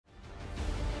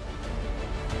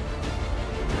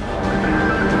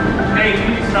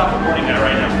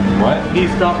need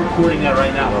to stop recording that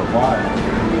right now. Why?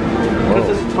 Because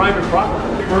this is private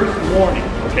property. First warning,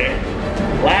 okay?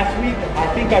 Last week,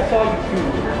 I think I saw you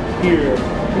two here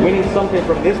winning something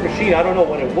from this machine. I don't know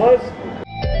what it was.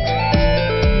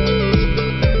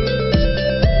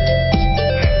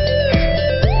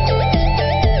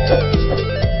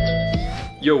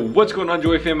 Yo, what's going on,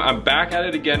 Joy fam? I'm back at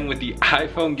it again with the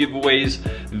iPhone giveaways.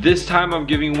 This time I'm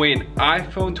giving away an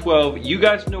iPhone 12. You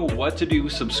guys know what to do.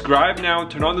 Subscribe now,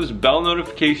 turn on those bell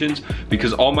notifications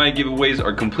because all my giveaways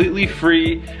are completely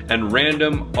free and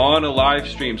random on a live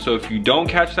stream. So if you don't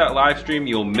catch that live stream,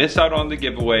 you'll miss out on the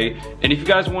giveaway. And if you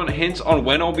guys want hints on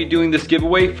when I'll be doing this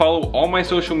giveaway, follow all my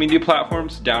social media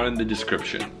platforms down in the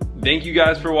description. Thank you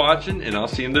guys for watching, and I'll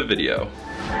see you in the video.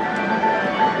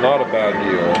 Not a bad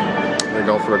deal. They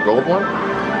go for a gold one?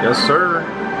 Yes, sir.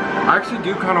 I actually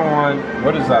do kind of want,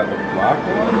 what is that, the black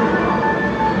one?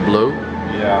 Blue?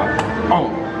 Yeah. Oh,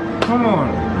 come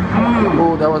on.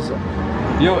 Oh, that was...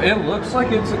 Yo, it looks like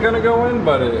it's gonna go in,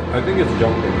 but I think it's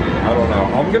jumping. I don't know.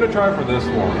 I'm gonna try for this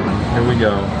one. Here we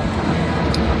go.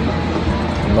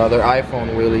 Another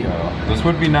iPhone wheelie. This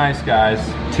would be nice, guys.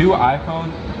 2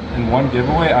 iPhones in one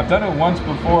giveaway. I've done it once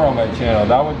before on my channel.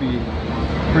 That would be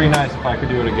pretty nice if I could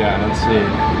do it again. Let's see.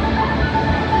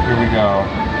 Here we go.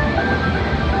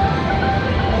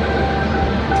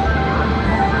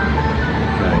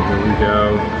 Okay, here we go.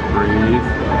 Breathe.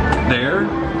 There?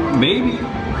 Maybe.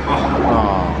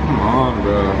 Oh, come on,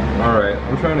 bro. Alright,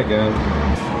 I'm trying again.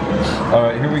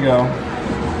 Alright, here we go.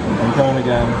 I'm trying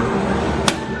again.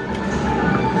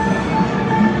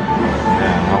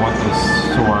 Man, I want this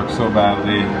to work so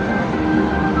badly.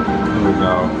 Here we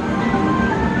go.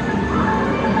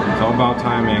 It's all about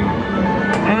timing.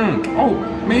 Oh,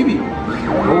 maybe.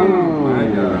 Oh my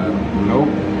god. Nope.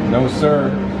 No,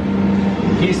 sir.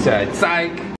 He said,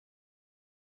 psych.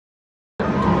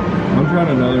 I'm trying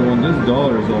another one. This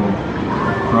dollar is all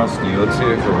crusty. Let's see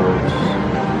if it works.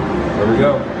 There we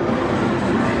go.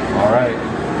 Alright.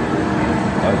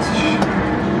 Let's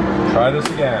try this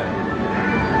again.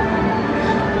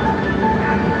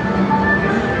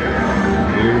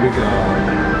 Here we go.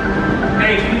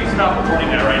 Hey, you need to stop recording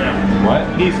that right now. What?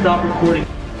 You need to stop recording.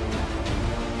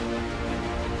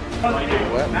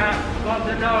 What? Mask above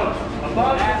the nose.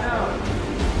 Above the nose.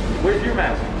 Where's your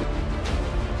mask?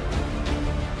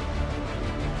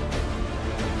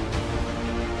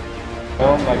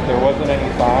 Like there wasn't any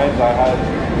signs. I had,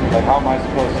 like, how am I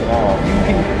supposed to know? You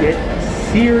can get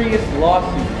serious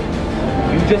lawsuits.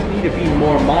 You just need to be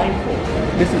more mindful.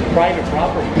 This is private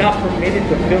property. You're not permitted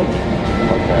to film.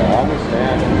 Okay, I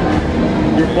understand.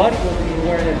 Your buddy wasn't even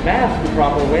wearing his mask the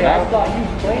proper way. I thought you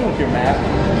was playing with your mask.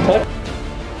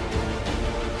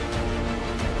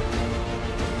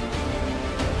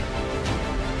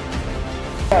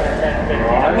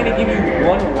 I'm going to give you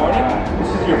one warning. This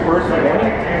is your first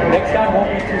warning. Next time won't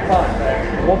be 2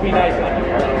 times. Won't be nice on you.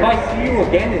 If I see you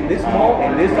again in this mall,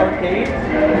 in this arcade,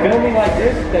 filming like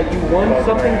this, that you won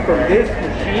something from this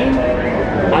machine,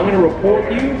 I'm going to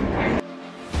report you.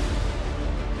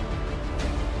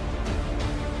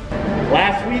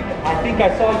 Last week, I think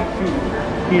I saw you two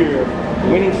here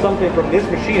winning something from this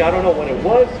machine. I don't know what it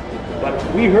was, but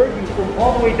we heard you from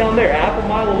all the way down there, half a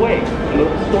mile away. And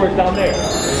the store's down there.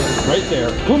 Right there.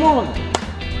 Come on.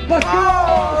 Let's go!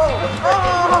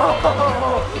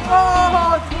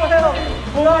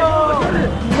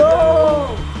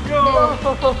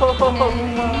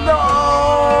 No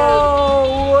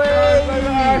way! I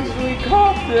actually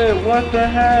caught it. What the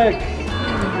heck?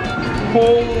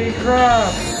 Holy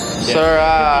crap! Sir,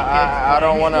 I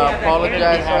don't want to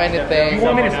apologize or anything. You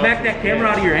want me to smack that camera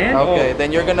out of your hand? Okay,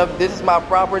 then you're gonna, this is my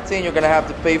property and you're gonna have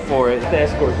to pay for it. To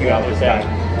escort you out this guy.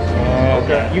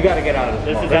 Okay. You gotta get out of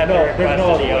this. This is at the request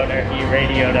of the owner. He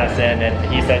radioed us in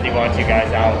and he says he wants you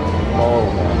guys out. Oh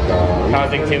my god.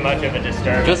 Causing too much of a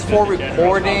disturbance. Just for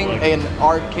recording an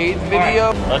arcade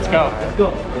video? Let's go. Let's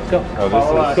go. Let's go. Oh,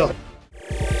 Let's go.